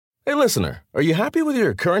Hey, listener, are you happy with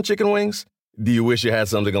your current chicken wings? Do you wish you had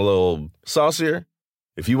something a little saucier?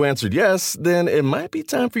 If you answered yes, then it might be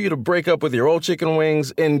time for you to break up with your old chicken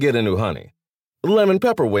wings and get a new honey. Lemon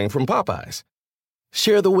pepper wing from Popeyes.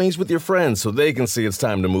 Share the wings with your friends so they can see it's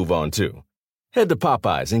time to move on too. Head to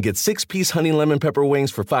Popeyes and get 6-piece honey lemon pepper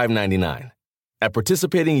wings for $5.99. At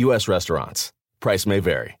participating U.S. restaurants. Price may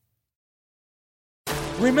vary.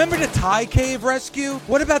 Remember the Thai cave rescue?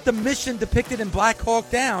 What about the mission depicted in Black Hawk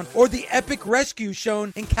Down or the epic rescue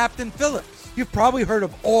shown in Captain Phillips? You've probably heard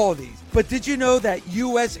of all these, but did you know that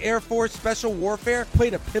U.S. Air Force Special Warfare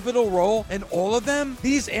played a pivotal role in all of them?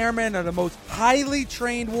 These airmen are the most highly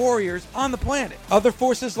trained warriors on the planet. Other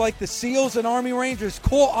forces like the SEALs and Army Rangers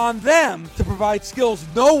call on them to provide skills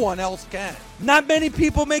no one else can. Not many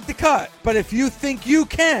people make the cut, but if you think you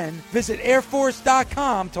can, visit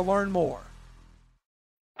airforce.com to learn more.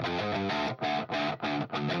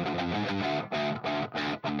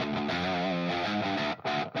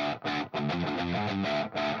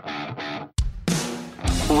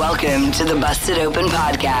 Welcome to the Busted Open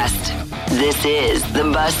Podcast. This is the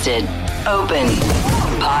Busted Open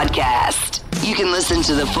Podcast. You can listen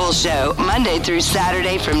to the full show Monday through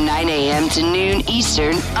Saturday from 9 a.m. to noon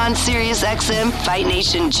Eastern on SiriusXM Fight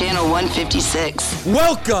Nation Channel 156.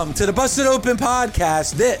 Welcome to the Busted Open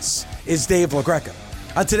Podcast. This is Dave LaGreca.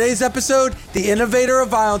 On today's episode, the innovator of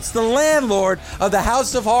violence, the landlord of the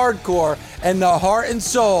House of Hardcore, and the heart and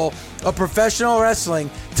soul of professional wrestling,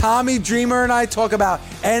 Tommy Dreamer and I talk about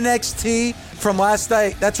NXT from last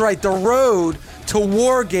night. That's right, the road to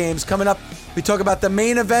War Games coming up. We talk about the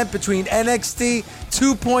main event between NXT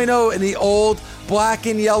 2.0 and the old black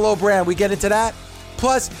and yellow brand. We get into that.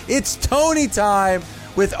 Plus, it's Tony time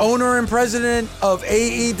with owner and president of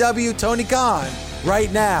AEW, Tony Khan,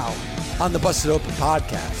 right now on the Busted Open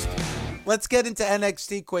Podcast. Let's get into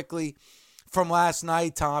NXT quickly from last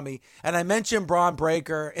night, Tommy. And I mentioned Bron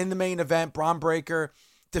Breakker in the main event. Bron Breakker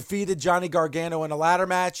defeated Johnny Gargano in a ladder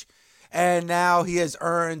match. And now he has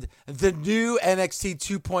earned the new NXT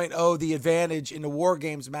 2.0, the advantage in the War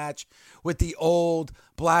Games match with the old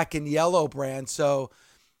black and yellow brand. So,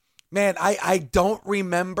 man, I don't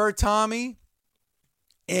remember, Tommy,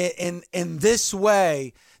 in this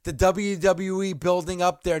way, the WWE building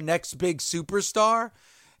up their next big superstar.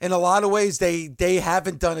 In a lot of ways, they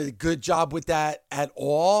haven't done a good job with that at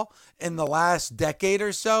all in the last decade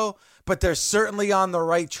or so, but they're certainly on the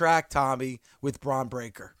right track, Tommy, with Bron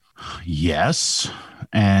Breakker. Yes,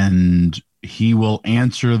 and he will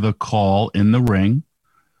answer the call in the ring.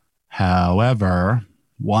 However,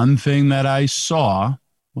 one thing that I saw,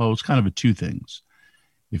 well, it's kind of two things.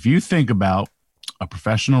 If you think about a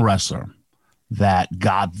professional wrestler that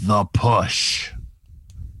got the push,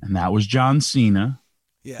 and that was John Cena.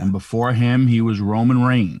 Yeah. And before him, he was Roman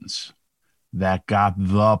Reigns that got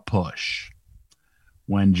the push.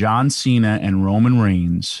 When John Cena and Roman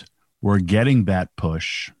Reigns were getting that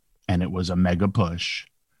push, and it was a mega push,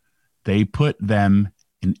 they put them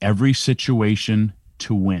in every situation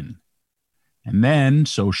to win. And then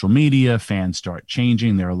social media, fans start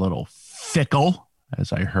changing. They're a little fickle,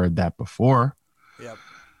 as I heard that before. Yep.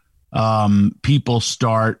 People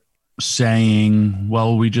start saying,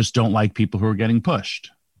 well, we just don't like people who are getting pushed.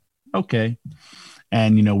 Okay.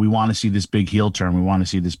 And, we want to see this big heel turn. We want to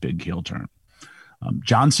see this big heel turn.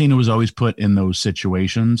 John Cena was always put in those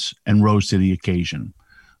situations and rose to the occasion.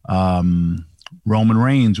 Roman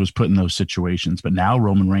Reigns was put in those situations, but now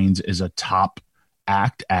Roman Reigns is a top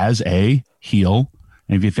act as a heel.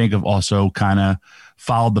 And if you think of also kind of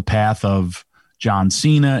followed the path of John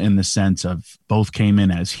Cena in the sense of both came in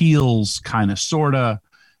as heels, kind of, sort of,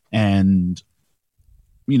 and,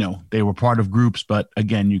 they were part of groups. But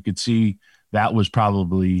again, you could see that was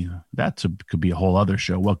probably, could be a whole other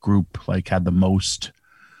show. What group had the most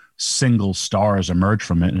single stars emerge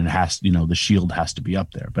from it? And it has, the Shield has to be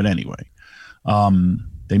up there. But anyway,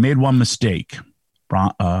 they made one mistake.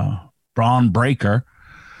 Bron Breakker,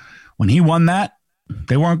 when he won that,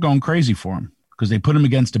 they weren't going crazy for him because they put him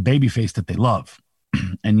against a babyface that they love.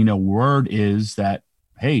 And, word is that,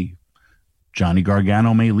 hey, Johnny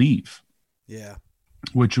Gargano may leave. Yeah.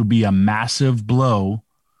 Which would be a massive blow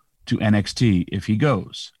to NXT if he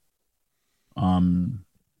goes. I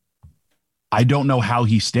don't know how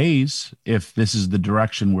he stays if this is the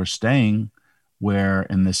direction we're staying, where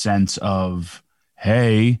in the sense of,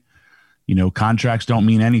 hey, contracts don't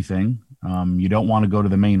mean anything. You don't want to go to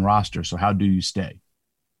the main roster. So how do you stay?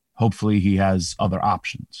 Hopefully he has other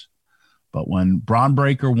options. But when Bron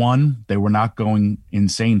Breakker won, they were not going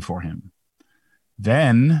insane for him.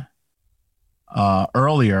 Then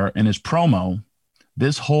earlier in his promo,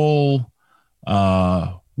 this whole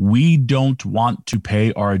we don't want to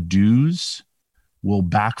pay our dues will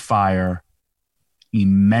backfire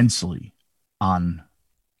immensely on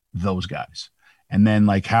those guys. And then,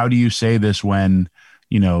 like, how do you say this when,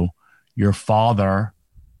 you know, your father,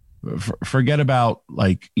 forget about,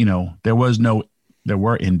 like, you know, there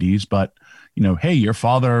were indies, but, you know, hey, your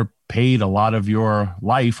father paid a lot of your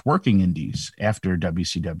life working indies after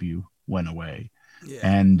WCW went away. Yeah.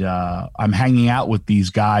 And I'm hanging out with these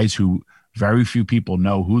guys who very few people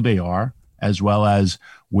know who they are, as well as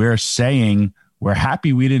we're saying we're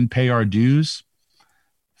happy we didn't pay our dues.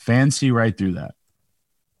 Fans see right through that.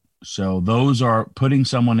 So those are putting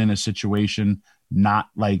someone in a situation, not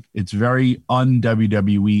like, it's very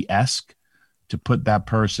un-WWE-esque to put that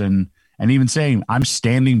person, and even saying, I'm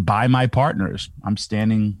standing by my partners.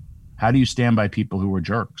 How do you stand by people who are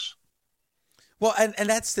jerks? Well, and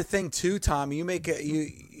that's the thing too, Tom.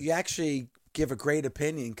 You actually give a great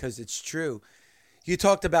opinion because it's true. You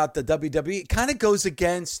talked about the WWE. It kind of goes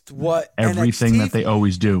against what everything that they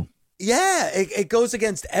always do. Yeah, it goes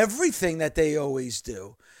against everything that they always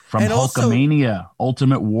do. From Hulkamania,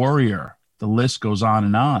 Ultimate Warrior, the list goes on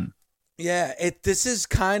and on. Yeah, this is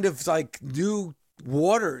kind of like new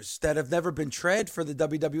waters that have never been tread for the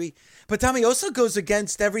WWE. But Tommy, also goes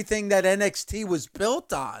against everything that NXT was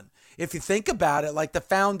built on. If you think about it, like the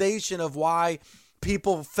foundation of why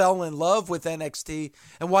people fell in love with NXT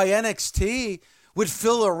and why NXT would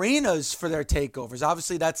fill arenas for their takeovers.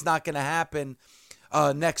 Obviously, that's not going to happen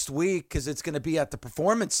next week because it's going to be at the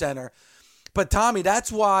Performance Center. But Tommy,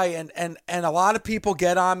 that's why, and a lot of people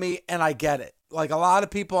get on me, and I get it. Like, a lot of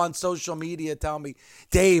people on social media tell me,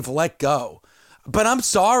 Dave, let go. But I'm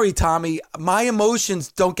sorry, Tommy, my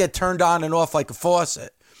emotions don't get turned on and off like a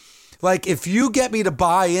faucet. Like, if you get me to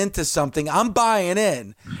buy into something, I'm buying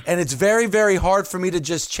in. And it's very, very hard for me to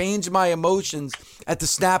just change my emotions at the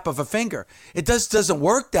snap of a finger. It just doesn't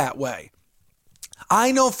work that way.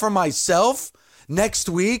 I know for myself, next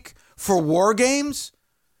week for War Games,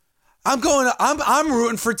 I'm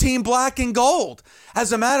rooting for Team Black and Gold.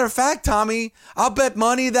 As a matter of fact, Tommy, I'll bet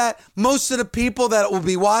money that most of the people that will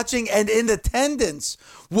be watching and in attendance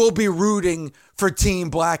will be rooting for Team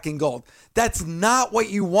Black and Gold. That's not what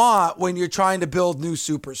you want when you're trying to build new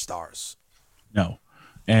superstars. No.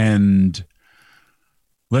 And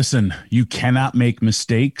listen, you cannot make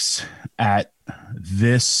mistakes at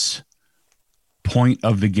this point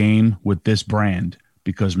of the game with this brand,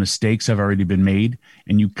 because mistakes have already been made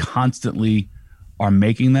and you constantly are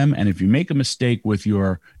making them. And if you make a mistake with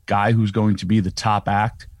your guy who's going to be the top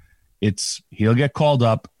act, he'll get called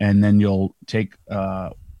up and then you'll take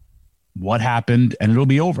what happened and it'll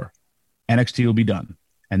be over. NXT will be done.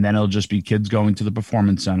 And then it'll just be kids going to the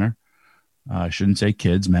Performance Center. I shouldn't say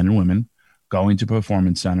kids, men and women, going to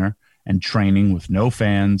Performance Center and training with no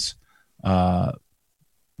fans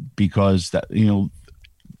because that, you know,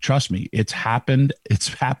 trust me, it's happened. It's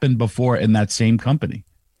happened before in that same company.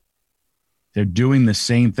 They're doing the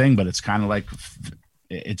same thing, but it's kind of like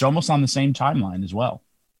it's almost on the same timeline as well.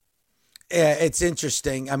 Yeah, it's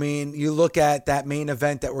interesting. I mean, you look at that main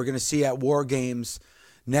event that we're going to see at War Games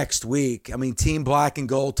next week. I mean, Team Black and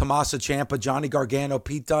Gold, Tommaso Ciampa, Johnny Gargano,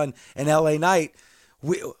 Pete Dunne, and LA Knight.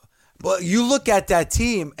 Well, you look at that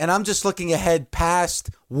team, and I'm just looking ahead past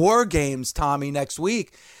War Games, Tommy, next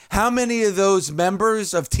week. How many of those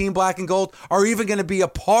members of Team Black and Gold are even going to be a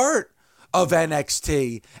part of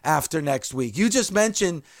NXT after next week? You just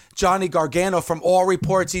mentioned Johnny Gargano. From all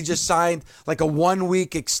reports, he just signed like a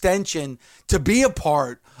 1-week extension to be a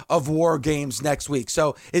part of War Games next week.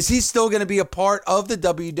 So is he still going to be a part of the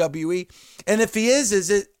WWE? And if he is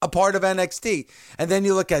it a part of NXT? And then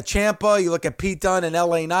you look at Ciampa, you look at Pete Dunne and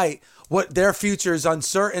LA Knight, what their future is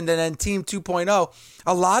uncertain. And then Team 2.0,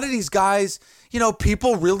 a lot of these guys, you know,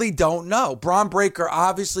 people really don't know. Braun Breaker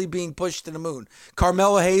obviously being pushed to the moon.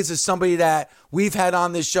 Carmelo Hayes is somebody that we've had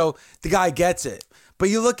on this show. The guy gets it. But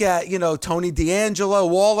you look at, you know, Tony D'Angelo,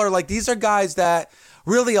 Waller, like these are guys that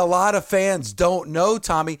really a lot of fans don't know,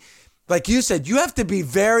 Tommy. Like you said, you have to be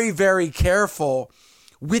very, very careful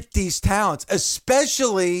with these talents,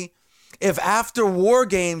 especially if after War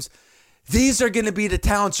Games, these are going to be the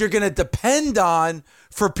talents you're going to depend on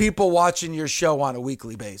for people watching your show on a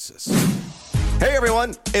weekly basis. Hey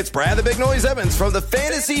everyone, it's Brad the Big Noise Evans from the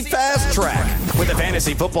Fantasy Fast Track. With the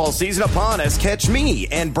fantasy football season upon us, catch me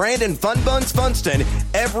and Brandon Fun Buns Funston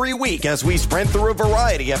every week as we sprint through a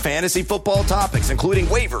variety of fantasy football topics, including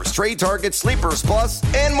waivers, trade targets, sleepers, plus,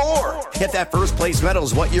 and more. If that first place medal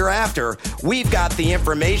is what you're after, we've got the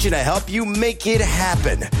information to help you make it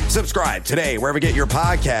happen. Subscribe today wherever you get your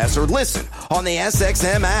podcasts or listen on the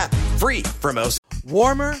SXM app. Free for most.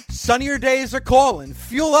 Warmer, sunnier days are calling.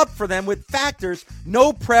 Fuel up for them with Factor's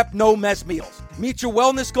no prep, no mess meals. Meet your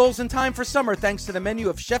wellness goals in time for summer thanks to the menu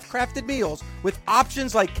of chef-crafted meals with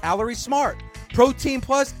options like Calorie Smart, Protein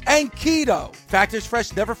Plus, and Keto. Factor's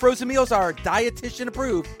fresh, never frozen meals are dietitian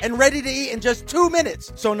approved and ready to eat in just 2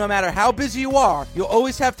 minutes. So no matter how busy you are, you'll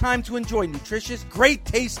always have time to enjoy nutritious, great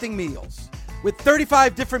tasting meals. With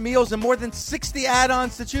 35 different meals and more than 60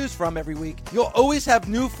 add-ons to choose from every week, you'll always have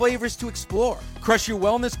new flavors to explore. Crush your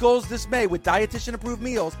wellness goals this May with dietitian-approved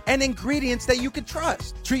meals and ingredients that you can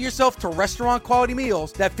trust. Treat yourself to restaurant-quality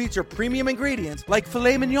meals that feature premium ingredients like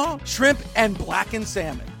filet mignon, shrimp, and blackened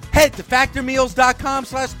salmon. Head to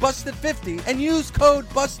factormeals.com/busted50 and use code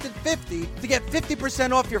busted50 to get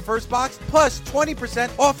 50% off your first box plus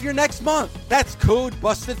 20% off your next month. That's code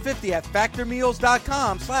busted50 at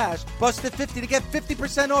factormeals.com/busted50 to get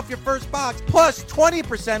 50% off your first box plus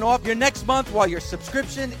 20% off your next month while your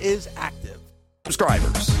subscription is active.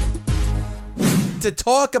 Subscribers. To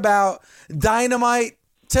talk about Dynamite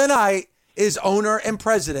tonight is owner and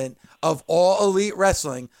president of All Elite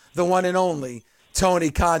Wrestling, the one and only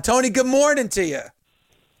Tony Khan. Tony, good morning to you.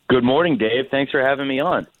 Good morning, Dave. Thanks for having me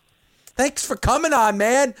on. Thanks for coming on,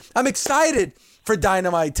 man. I'm excited for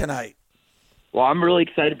Dynamite tonight. Well, I'm really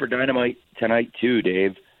excited for Dynamite tonight, too,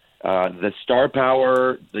 Dave. The star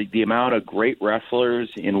power, the amount of great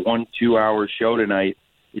wrestlers in 1 2-hour show tonight,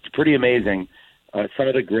 it's pretty amazing. Some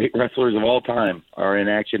of the great wrestlers of all time are in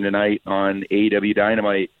action tonight on AEW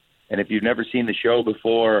Dynamite. And if you've never seen the show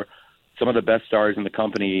before, some of the best stars in the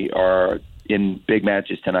company are in big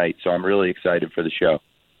matches tonight, so I'm really excited for the show.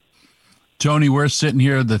 Tony, we're sitting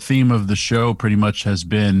here. The theme of the show pretty much has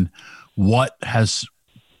been what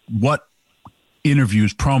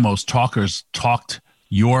interviews, promos, talkers talked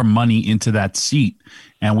your money into that seat.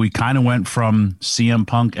 And we kind of went from CM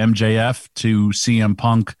Punk, MJF to CM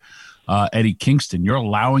Punk, Eddie Kingston. You're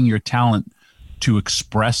allowing your talent to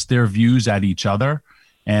express their views at each other,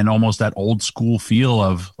 and almost that old school feel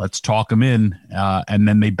of let's talk them in, and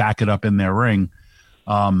then they back it up in their ring.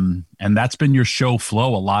 And that's been your show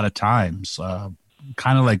flow a lot of times.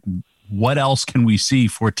 Kind of like, what else can we see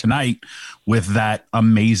for tonight with that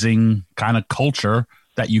amazing kind of culture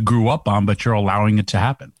that you grew up on, but you're allowing it to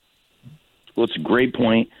happen? Well, it's a great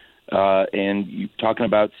point. And you talking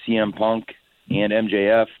about CM Punk and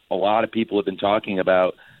MJF, a lot of people have been talking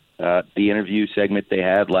about the interview segment they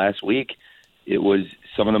had last week. It was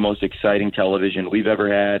some of the most exciting television we've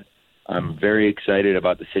ever had. I'm very excited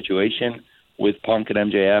about the situation with Punk and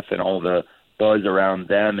MJF and all the buzz around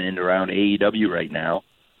them and around AEW right now.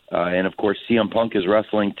 And, of course, CM Punk is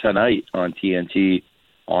wrestling tonight on TNT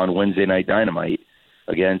on Wednesday Night Dynamite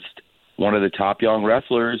against one of the top young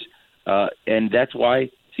wrestlers. And that's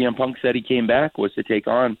why CM Punk said he came back, was to take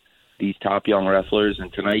on these top young wrestlers.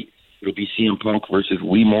 And tonight it'll be CM Punk versus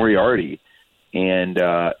Lee Moriarty. And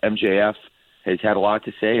MJF has had a lot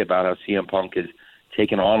to say about how CM Punk has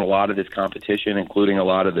taken on a lot of this competition, including a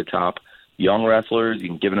lot of the top young wrestlers,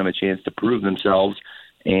 and given them a chance to prove themselves.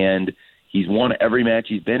 And he's won every match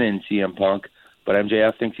he's been in, CM Punk, but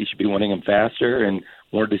MJF thinks he should be winning them faster and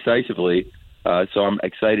more decisively. So I'm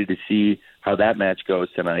excited to see how that match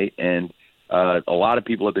goes tonight. And a lot of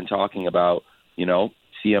people have been talking about,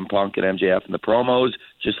 CM Punk and MJF in the promos,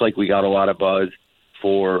 just like we got a lot of buzz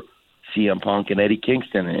for CM Punk and Eddie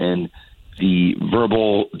Kingston and the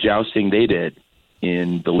verbal jousting they did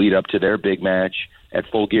in the lead up to their big match at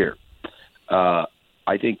Full Gear.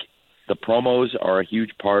 I think the promos are a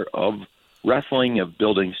huge part of wrestling, of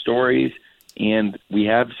building stories, and we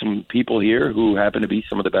have some people here who happen to be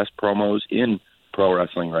some of the best promos in pro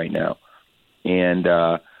wrestling right now. And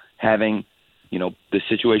having, the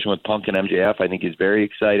situation with Punk and MJF, I think, is very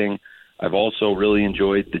exciting. I've also really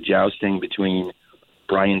enjoyed the jousting between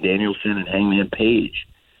Bryan Danielson and Hangman Page.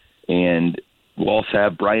 And we'll also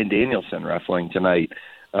have Bryan Danielson wrestling tonight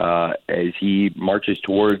as he marches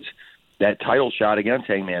towards that title shot against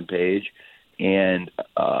Hangman Page. And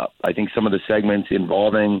I think some of the segments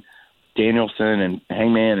involving Danielson and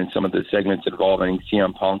Hangman and some of the segments involving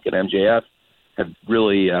CM Punk and MJF have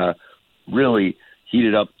really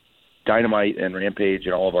heated up Dynamite and Rampage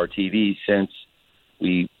and all of our TV since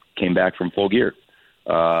we came back from Full Gear.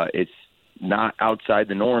 It's not outside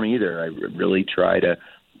the norm either. I really try to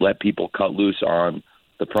let people cut loose on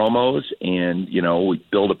the promos and, we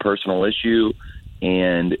build a personal issue,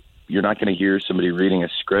 and you're not going to hear somebody reading a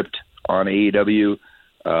script on AEW.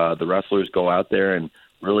 The wrestlers go out there, and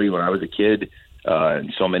really when I was a kid,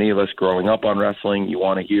 and so many of us growing up on wrestling, you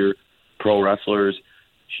want to hear pro wrestlers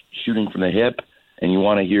shooting from the hip, and you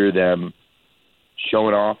want to hear them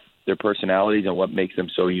showing off their personalities and what makes them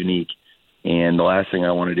so unique. And the last thing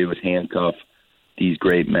I want to do is handcuff these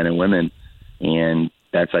great men and women. And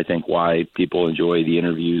that's, I think, why people enjoy the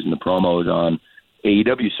interviews and the promos on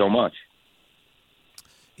AEW so much.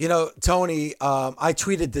 You know, Tony, I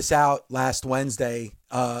tweeted this out last Wednesday,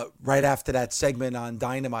 right after that segment on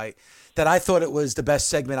Dynamite, that I thought it was the best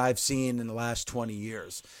segment I've seen in the last 20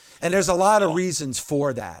 years. And there's a lot of reasons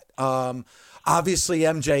for that. Obviously,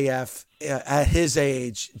 MJF, at his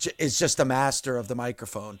age, is just a master of the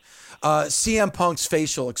microphone. CM Punk's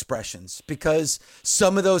facial expressions, because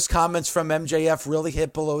some of those comments from MJF really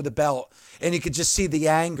hit below the belt, and you could just see the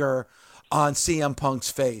anger on CM Punk's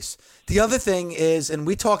face. The other thing is, and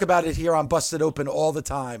we talk about it here on Busted Open all the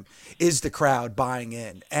time, is the crowd buying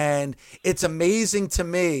in. And it's amazing to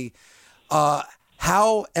me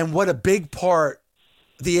how and what a big part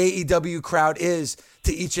the AEW crowd is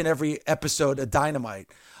to each and every episode of Dynamite.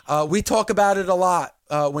 We talk about it a lot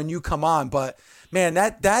when you come on, but man,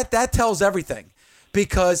 that tells everything,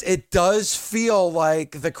 because it does feel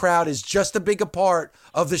like the crowd is just as big a part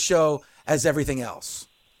of the show as everything else.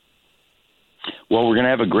 Well, we're going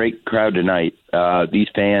to have a great crowd tonight. These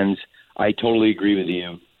fans, I totally agree with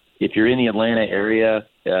you. If you're in the Atlanta area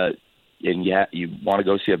and you want to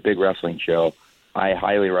go see a big wrestling show, I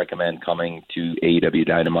highly recommend coming to AEW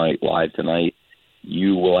Dynamite live tonight.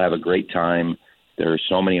 You will have a great time. There are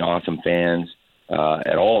so many awesome fans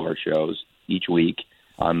at all of our shows each week.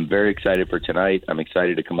 I'm very excited for tonight. I'm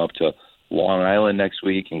excited to come up to Long Island next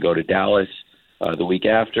week and go to Dallas the week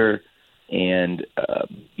after. And,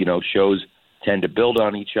 shows tend to build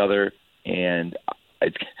on each other. And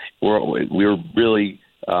we're really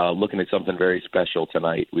looking at something very special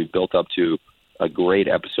tonight. We've built up to a great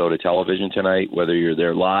episode of television tonight. Whether you're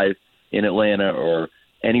there live in Atlanta or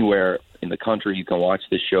anywhere in the country, you can watch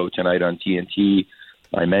this show tonight on TNT.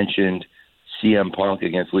 I mentioned CM Punk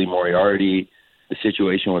against Lee Moriarty, the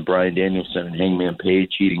situation with Bryan Danielson and Hangman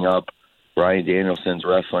Page heating up, Bryan Danielson's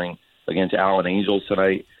wrestling against Alan Angels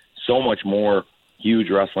tonight. So much more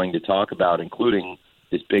huge wrestling to talk about, including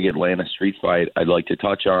this big Atlanta street fight I'd like to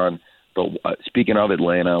touch on. But speaking of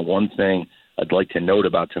Atlanta, one thing I'd like to note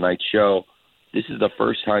about tonight's show, this is the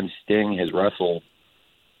first time Sting has wrestled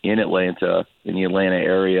in Atlanta, in the Atlanta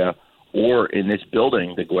area, or in this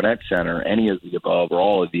building, the Gwinnett Center, any of the above or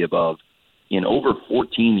all of the above, in over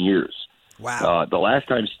 14 years. Wow. The last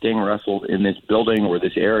time Sting wrestled in this building or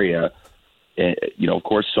this area, of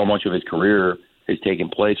course, so much of his career has taken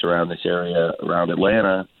place around this area, around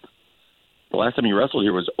Atlanta. The last time he wrestled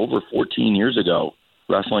here was over 14 years ago,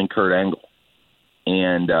 wrestling Kurt Angle.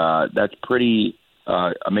 And that's pretty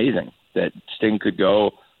amazing that Sting could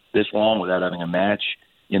go this long without having a match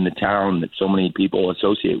in the town that so many people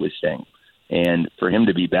associate with Sting. And for him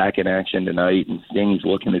to be back in action tonight, and Sting's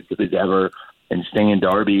looking as good as ever, and Sting and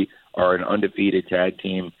Darby are an undefeated tag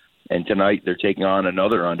team, and tonight they're taking on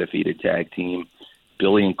another undefeated tag team,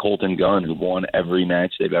 Billy and Colton Gunn, who won every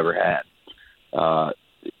match they've ever had.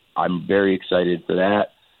 I'm very excited for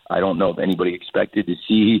that. I don't know if anybody expected to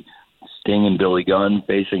see Sting and Billy Gunn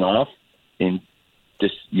facing off in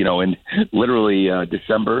literally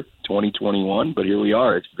December 2021, but here we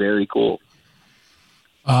are. It's very cool.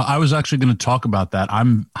 I was actually going to talk about that.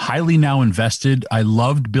 I'm highly now invested. I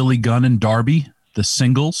loved Billy Gunn and Darby, the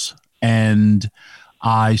singles, and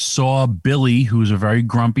I saw Billy, who's a very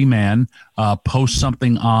grumpy man, post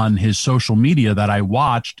something on his social media that I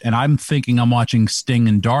watched, and I'm thinking I'm watching Sting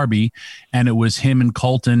and Darby, and it was him and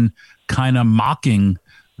Colton kind of mocking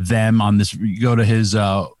them on this. You go to his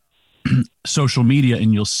social media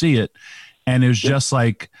and you'll see it, and it was just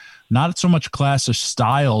like not so much Clash of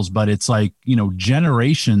Styles, but it's like,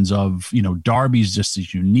 generations of, Darby's just a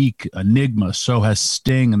unique enigma. So has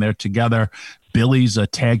Sting, and they're together. Billy's a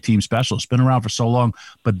tag team specialist, been around for so long,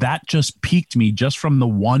 but that just piqued me just from the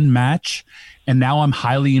one match. And now I'm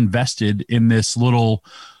highly invested in this little,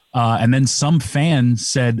 and then some fan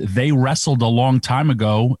said they wrestled a long time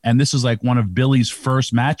ago. And this is like one of Billy's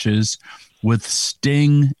first matches with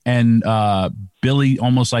Sting and Billy,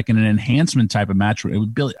 almost like in an enhancement type of match. It was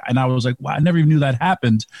Billy, and I was like, wow, I never even knew that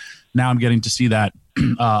happened. Now I'm getting to see that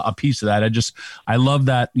a piece of that. I love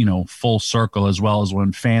that, full circle, as well as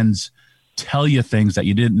when fans tell you things that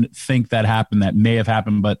you didn't think that happened, that may have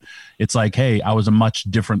happened, but it's like, hey, I was a much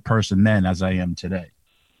different person then as I am today.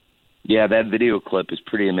 Yeah, that video clip is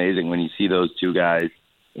pretty amazing when you see those two guys,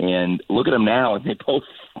 and look at them now, and they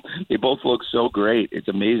both look so great. It's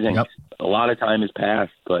amazing. Yep. A lot of time has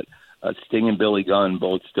passed, but Sting and Billy Gunn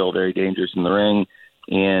both still very dangerous in the ring,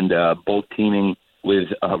 and both teaming with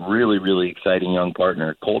a really, really exciting young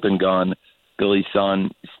partner. Colton Gunn, Billy's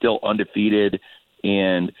son, still undefeated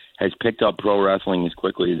and has picked up pro wrestling as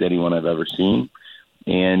quickly as anyone I've ever seen.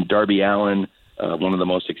 And Darby Allin, one of the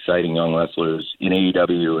most exciting young wrestlers in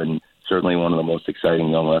AEW, and certainly one of the most exciting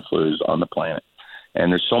young wrestlers on the planet.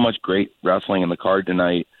 And there's so much great wrestling in the card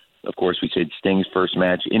tonight. Of course, we said Sting's first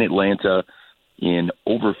match in Atlanta in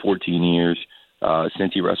over 14 years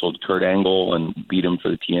since he wrestled Kurt Angle and beat him for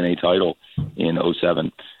the TNA title in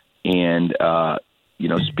 2007. And,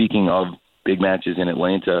 speaking of big matches in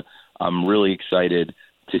Atlanta, I'm really excited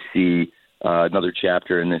to see another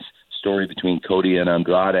chapter in this story between Cody and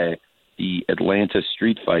Andrade, the Atlanta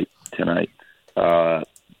street fight tonight.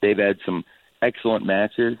 They've had some excellent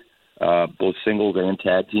matches, both singles and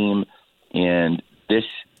tag team, and this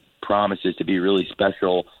promises to be really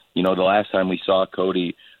special. The last time we saw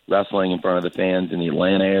Cody wrestling in front of the fans in the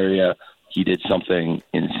Atlanta area, he did something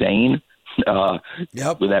insane with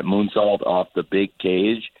that moonsault off the big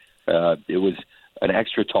cage. It was an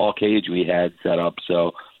extra tall cage we had set up,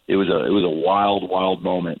 so it was a wild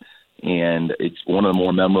moment, and it's one of the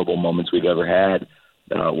more memorable moments we've ever had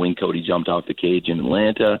when Cody jumped off the cage in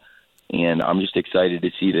Atlanta. And I'm just excited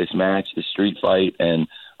to see this match, the street fight, and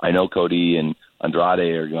I know Cody and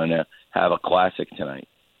Andrade are going to have a classic tonight.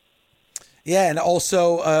 Yeah, and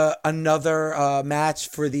also another match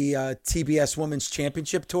for the TBS Women's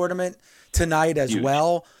Championship Tournament tonight as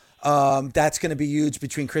well. That's going to be huge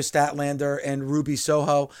between Chris Statlander and Ruby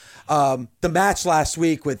Soho. The match last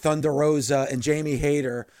week with Thunder Rosa and Jamie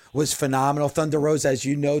Hayter was phenomenal. Thunder Rosa, as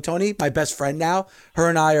you know, Tony, my best friend now. Her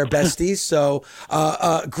and I are besties. So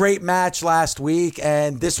great match last week,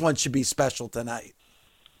 and this one should be special tonight.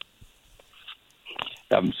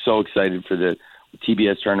 I'm so excited for the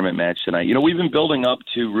TBS tournament match tonight. We've been building up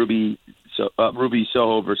to Ruby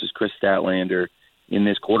Soho versus Chris Statlander in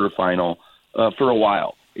this quarterfinal for a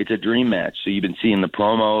while. It's a dream match. So you've been seeing the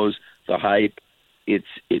promos, the hype. It's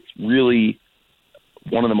really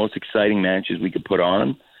one of the most exciting matches we could put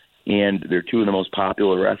on, and they're two of the most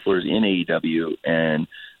popular wrestlers in AEW, and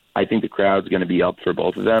I think the crowd's going to be up for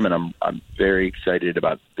both of them, and I'm very excited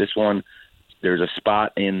about this one. There's a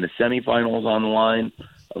spot in the semifinals on the line.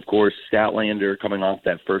 Of course, Statlander coming off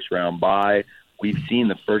that first-round bye. We've seen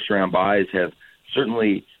the first-round byes have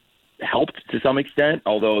certainly helped to some extent,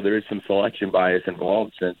 although there is some selection bias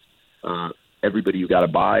involved since everybody who got a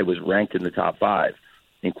bye was ranked in the top 5,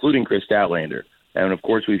 including Chris Statlander. And, of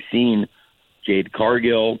course, we've seen Jade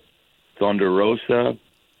Cargill, Thunder Rosa,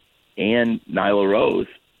 and Nyla Rose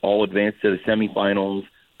all advance to the semifinals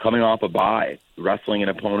coming off a bye, wrestling an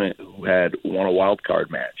opponent who had won a wild card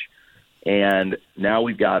match. And now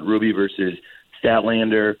we've got Ruby versus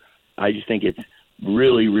Statlander. I just think it's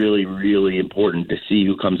really, really, really important to see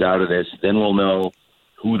who comes out of this. Then we'll know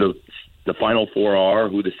who the final 4 are,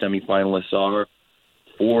 who the semifinalists are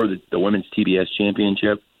for the Women's TBS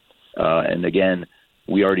Championship. And again,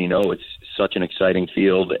 we already know it's such an exciting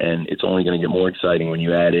field, and it's only going to get more exciting when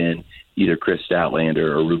you add in either Chris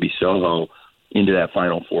Statlander or Ruby Soho into that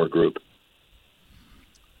final 4 group.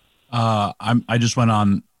 I just went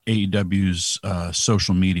on AEW's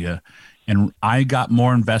social media, and I got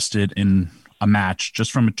more invested in a match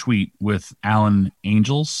just from a tweet with Alan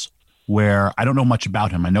Angels, where I don't know much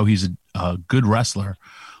about him. I know he's a good wrestler,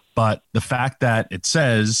 but the fact that it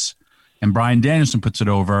says, and Bryan Danielson puts it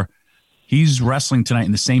over, he's wrestling tonight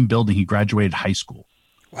in the same building he graduated high school.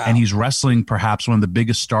 Wow. And he's wrestling perhaps one of the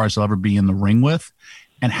biggest stars he'll ever be in the ring with.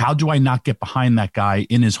 And how do I not get behind that guy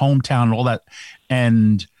in his hometown and all that?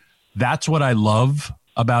 And that's what I love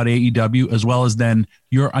about AEW, as well as then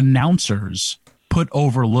your announcers put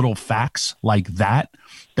over little facts like that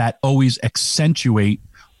always accentuate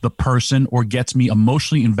the person or gets me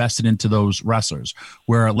emotionally invested into those wrestlers.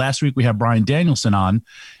 Where last week we had Bryan Danielson on,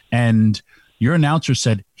 and your announcer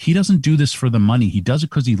said he doesn't do this for the money. He does it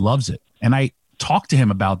because he loves it. And I talked to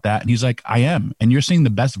him about that, and he's like, I am. And you're seeing the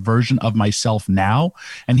best version of myself now.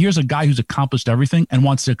 And here's a guy who's accomplished everything and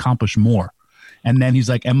wants to accomplish more. And then he's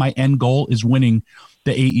like, and my end goal is winning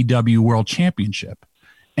the AEW World Championship.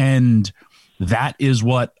 And that is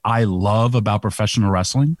what I love about professional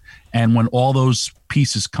wrestling. And when all those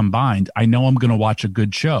pieces combined, I know I'm going to watch a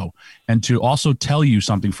good show. And to also tell you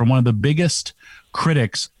something from one of the biggest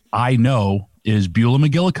critics I know is Beulah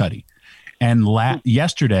McGillicuddy. And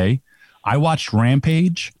yesterday, I watched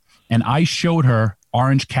Rampage, and I showed her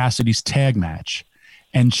Orange Cassidy's tag match.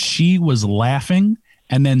 And she was laughing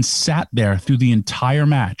and then sat there through the entire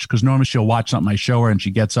match, because normally she'll watch something I show her and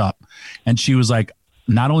she gets up. And she was like,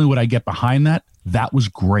 not only would I get behind that, that was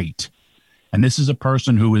great. And this is a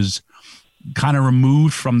person who is kind of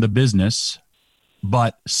removed from the business,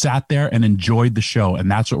 but sat there and enjoyed the show.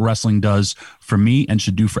 And that's what wrestling does for me and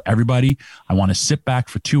should do for everybody. I want to sit back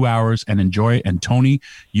for 2 hours and enjoy it. And Tony,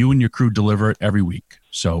 you and your crew deliver it every week.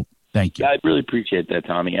 So Thank you. I really appreciate that,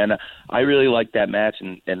 Tommy. And I really liked that match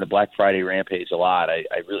and the Black Friday Rampage a lot. I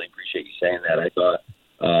really appreciate you saying that. I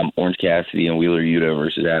thought Orange Cassidy and Wheeler Yuta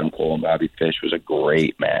versus Adam Cole and Bobby Fish was a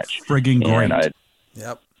great match. Friggin' great.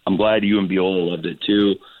 And I'm glad you and Viola loved it,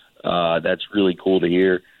 too. That's really cool to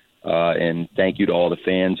hear. And thank you to all the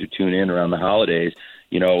fans who tune in around the holidays.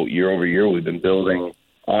 You know, year over year, we've been building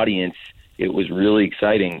audience. It was really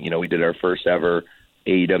exciting. You know, we did our first ever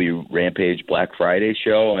AEW Rampage Black Friday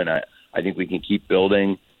show, and I think we can keep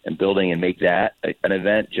building and make that an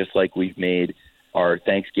event, just like we've made our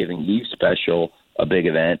Thanksgiving Eve special a big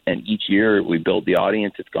event. And each year we built the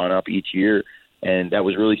audience. It's gone up each year, and that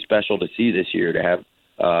was really special to see this year, to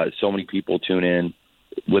have so many people tune in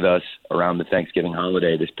with us around the Thanksgiving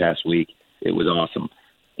holiday this past week. It was awesome,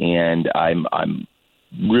 and I'm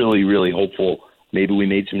really, really hopeful. Maybe we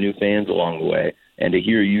made some new fans along the way, and to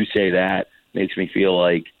hear you say that makes me feel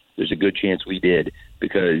like there's a good chance we did,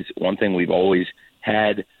 because one thing we've always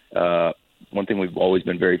had, one thing we've always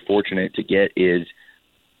been very fortunate to get is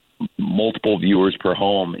multiple viewers per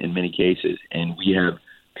home in many cases, and we have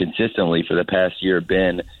consistently for the past year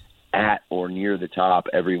been at or near the top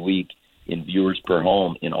every week in viewers per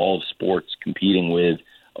home in all of sports, competing with,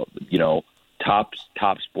 you know, top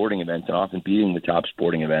sporting events and often beating the top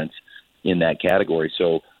sporting events in that category.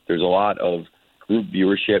 So there's a lot of group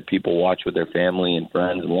viewership. People watch with their family and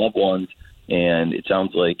friends and loved ones, and it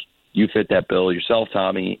sounds like you fit that bill yourself,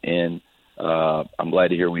 Tommy, and I'm glad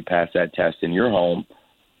to hear we passed that test in your home.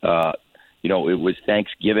 You know, it was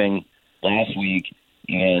Thanksgiving last week,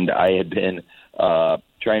 and I had been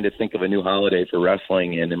trying to think of a new holiday for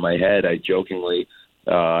wrestling, and in my head I jokingly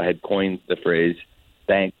had coined the phrase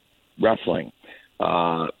 "Thank Wrestling,"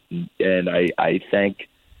 and I thank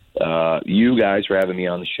you guys for having me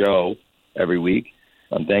on the show every week.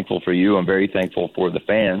 I'm thankful for you. I'm very thankful for the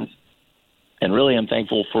fans, and really I'm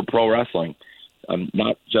thankful for pro wrestling,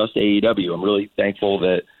 not just AEW. I'm really thankful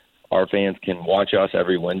that our fans can watch us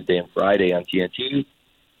every Wednesday and Friday on TNT,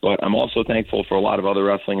 but I'm also thankful for a lot of other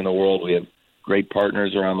wrestling in the world. We have great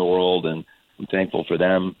partners around the world, and I'm thankful for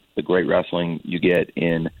them, the great wrestling you get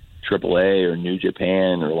in AAA or New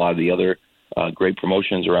Japan or a lot of the other great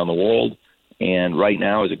promotions around the world. And right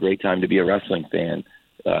now is a great time to be a wrestling fan.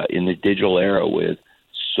 In the digital era with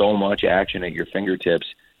so much action at your fingertips,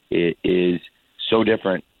 it is so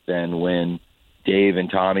different than when Dave and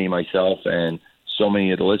Tommy, myself, and so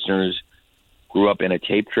many of the listeners grew up in a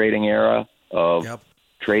tape trading era of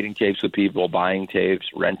trading tapes with people, buying tapes,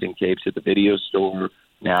 renting tapes at the video store.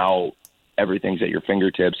 Now everything's at your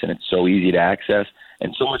fingertips, and it's so easy to access,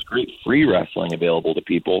 and so much great free wrestling available to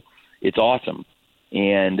people. It's awesome.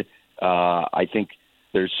 And I think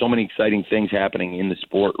there's so many exciting things happening in the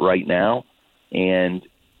sport right now, and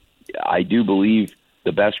I do believe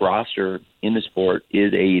the best roster in the sport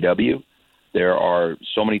is AEW. There are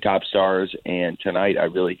so many top stars, and tonight I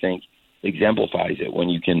really think exemplifies it when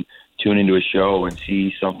you can tune into a show and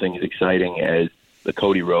see something as exciting as the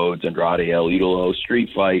Cody Rhodes, Andrade El Idolo street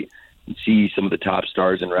fight, and see some of the top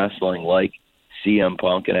stars in wrestling like CM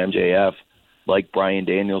Punk and MJF, like Bryan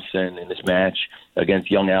Danielson in this match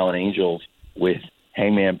against Young Alan Angels with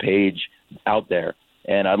Hangman Page out there.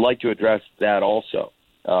 And I'd like to address that also,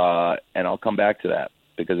 and I'll come back to that,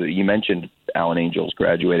 because you mentioned Alan Angels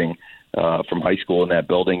graduating from high school in that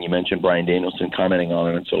building. You mentioned Bryan Danielson commenting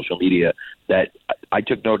on it on social media. That I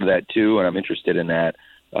took note of that too, and I'm interested in that,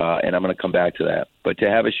 and I'm going to come back to that. But to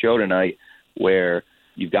have a show tonight where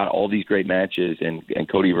you've got all these great matches, and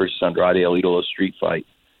Cody versus Andrade El Idolo street fight,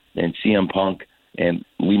 and CM Punk and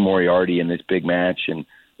Lee Moriarty in this big match, and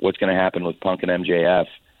what's going to happen with Punk and MJF,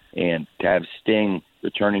 and to have Sting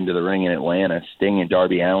returning to the ring in Atlanta, Sting and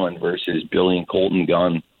Darby Allin versus Billy and Colton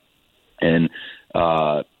Gunn, and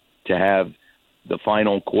to have the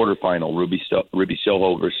final quarterfinal, Ruby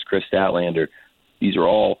Soho versus Chris Statlander. These are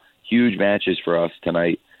all huge matches for us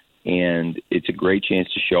tonight, and it's a great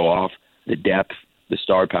chance to show off the depth, the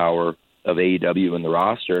star power of AEW in the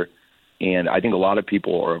roster. And I think a lot of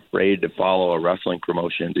people are afraid to follow a wrestling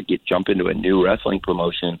promotion, to jump into a new wrestling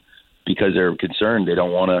promotion, because they're concerned. They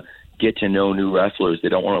don't want to get to know new wrestlers. They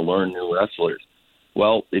don't want to learn new wrestlers.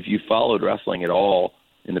 Well, if you followed wrestling at all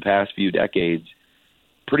in the past few decades,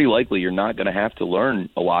 pretty likely you're not going to have to learn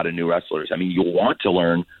a lot of new wrestlers. I mean, you'll want to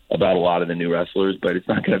learn about a lot of the new wrestlers, but it's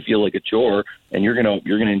not going to feel like a chore, and you're going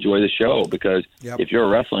to enjoy the show, because if you're a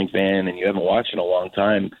wrestling fan and you haven't watched in a long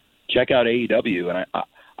time, check out AEW. And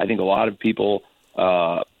I think a lot of people,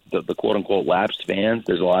 the quote-unquote lapsed fans,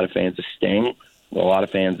 there's a lot of fans of Sting, a lot of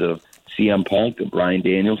fans of CM Punk and Bryan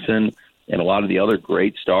Danielson, and a lot of the other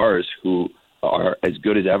great stars who are as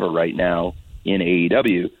good as ever right now in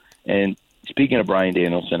AEW. And speaking of Bryan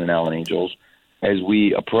Danielson and Alan Angels, as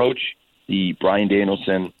we approach the Bryan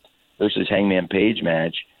Danielson versus Hangman Page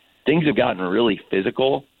match, things have gotten really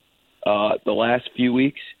physical the last few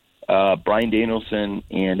weeks. Bryan Danielson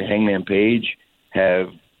and Hangman Page have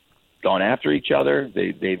gone after each other.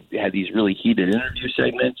 They've had these really heated interview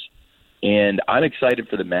segments, and I'm excited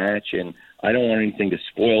for the match, and I don't want anything to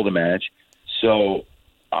spoil the match. So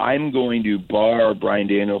I'm going to bar Bryan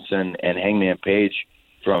Danielson and Hangman Page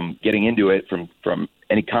from getting into it, from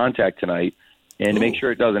any contact tonight. And to make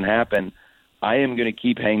sure it doesn't happen, I am going to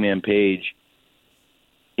keep Hangman Page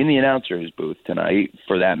in the announcer's booth tonight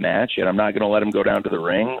for that match, and I'm not going to let him go down to the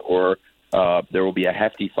ring, or there will be a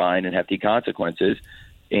hefty fine and hefty consequences.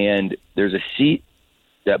 And there's a seat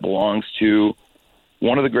that belongs to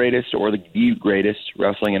one of the greatest, or the greatest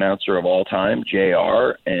wrestling announcer of all time,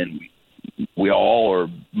 JR, and we all, or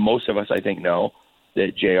most of us, I think, know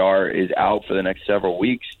that JR is out for the next several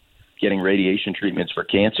weeks getting radiation treatments for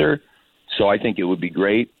cancer. So I think it would be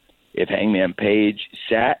great if Hangman Page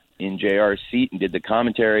sat in JR's seat and did the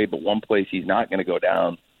commentary, but one place he's not going to go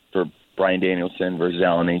down for Bryan Danielson versus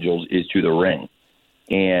Alan Angels is to the ring.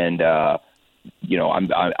 And, I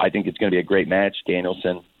think it's going to be a great match,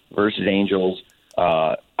 Danielson versus Angels.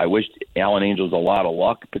 I wish Alan Angels a lot of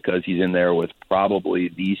luck, because he's in there with probably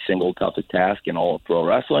the single toughest task in all of pro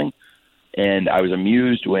wrestling. And I was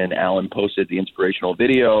amused when Alan posted the inspirational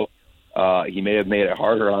video. He may have made it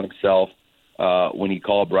harder on himself when he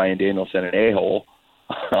called Bryan Danielson an a-hole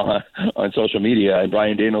on social media. And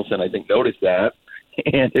Bryan Danielson, I think, noticed that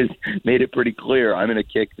and has made it pretty clear, I'm going to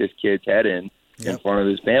kick this kid's head in front of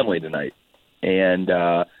his family tonight. And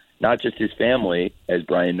not just his family, as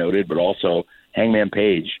Bryan noted, but also Hangman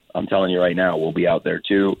Page, I'm telling you right now, will be out there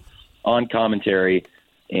too on commentary.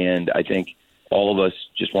 And I think all of us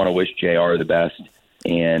just want to wish JR the best.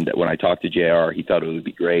 And when I talked to JR, he thought it would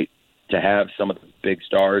be great to have some of the big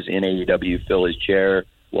stars in AEW fill his chair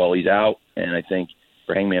while he's out. And I think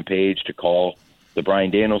for Hangman Page to call the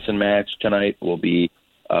Bryan Danielson match tonight will be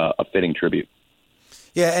a fitting tribute.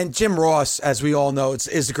 Yeah, and Jim Ross, as we all know,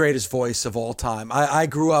 is the greatest voice of all time. I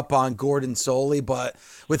grew up on Gordon Soley, but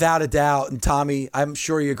without a doubt, and Tommy, I'm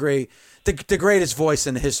sure you agree, the greatest voice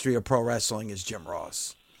in the history of pro wrestling is Jim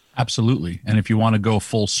Ross. Absolutely. And if you want to go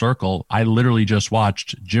full circle, I literally just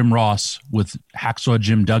watched Jim Ross with Hacksaw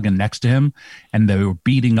Jim Duggan next to him, and they were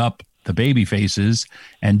beating up the baby faces,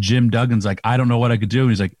 and Jim Duggan's like, I don't know what I could do. And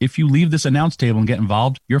he's like, if you leave this announce table and get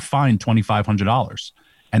involved, you're fined $2,500.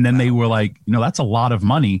 And then they were like, that's a lot of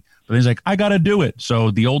money. But he's like, I got to do it.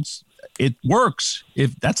 So it works.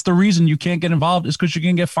 If that's the reason you can't get involved, is because you're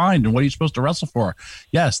going to get fined. And what are you supposed to wrestle for?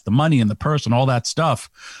 Yes, the money and the purse and all that stuff.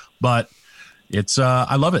 But it's,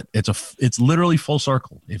 I love it. It's literally full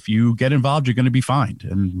circle. If you get involved, you're going to be fined.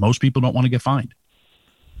 And most people don't want to get fined.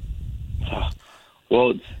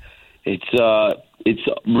 Well, it's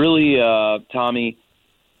really, Tommy,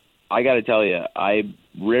 I got to tell you,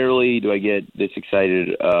 rarely do I get this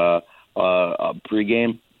excited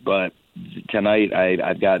pregame, but tonight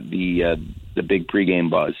I've got the big pregame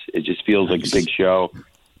buzz. It just feels like a big show,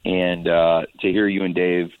 and to hear you and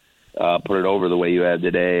Dave put it over the way you have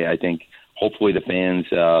today, I think hopefully the fans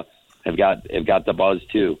have got the buzz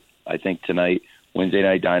too. I think tonight, Wednesday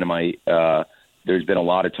Night Dynamite, there's been a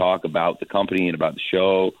lot of talk about the company and about the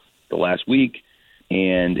show the last week,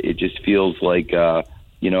 and it just feels like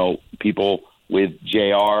people with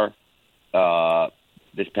JR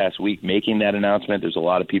this past week making that announcement, there's a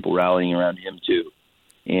lot of people rallying around him too.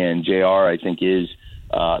 And JR, I think, is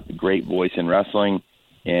the great voice in wrestling.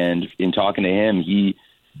 And in talking to him, he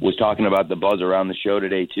was talking about the buzz around the show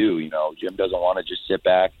today too. Jim doesn't want to just sit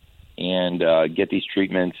back and get these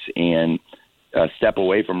treatments and step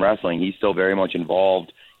away from wrestling. He's still very much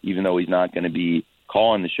involved, even though he's not going to be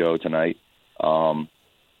calling the show tonight.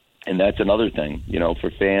 And that's another thing,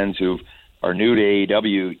 for fans who are new to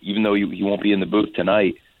AEW, even though he won't be in the booth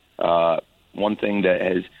tonight, one thing that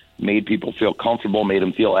has made people feel comfortable, made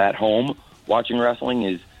them feel at home watching wrestling,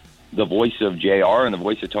 is the voice of JR and the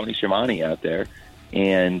voice of Tony Schiavone out there.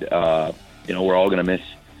 And, we're all going to miss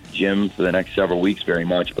Jim for the next several weeks very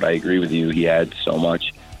much, but I agree with you. He adds so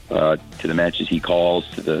much to the matches he calls,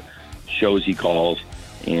 to the shows he calls,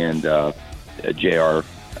 and JR, I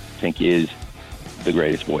think, is the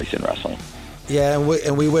greatest voice in wrestling. Yeah,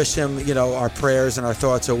 and we wish him, our prayers and our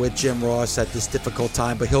thoughts are with Jim Ross at this difficult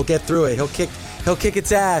time, but he'll get through it. He'll kick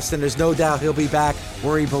its ass, and there's no doubt he'll be back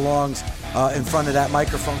where he belongs, in front of that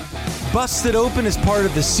microphone. Busted Open is part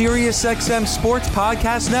of the SiriusXM Sports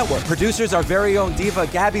Podcast Network. Producers our very own diva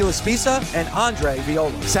Gabby Laspisa and Andre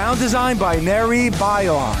Viola. Sound design by Neri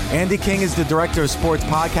Bayon. Andy King is the director of sports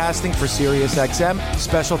podcasting for SiriusXM.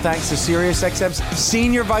 Special thanks to SiriusXM's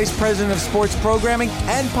Senior Vice President of Sports Programming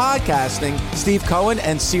and Podcasting, Steve Cohen,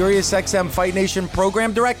 and SiriusXM Fight Nation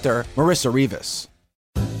Program Director, Marissa Rivas.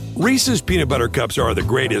 Reese's Peanut Butter Cups are the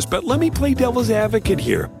greatest, but let me play devil's advocate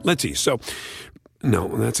here. Let's see. So, no,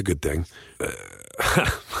 that's a good thing.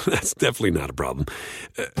 That's definitely not a problem.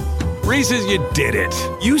 Reese's, you did it.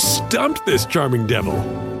 You stumped this charming devil.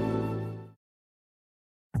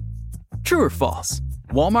 True or false?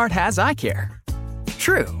 Walmart has eye care.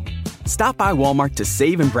 True. Stop by Walmart to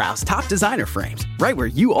save and browse top designer frames right where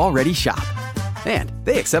you already shop. And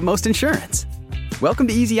they accept most insurance. Welcome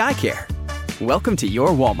to Easy Eye Care. Welcome to your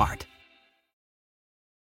Walmart.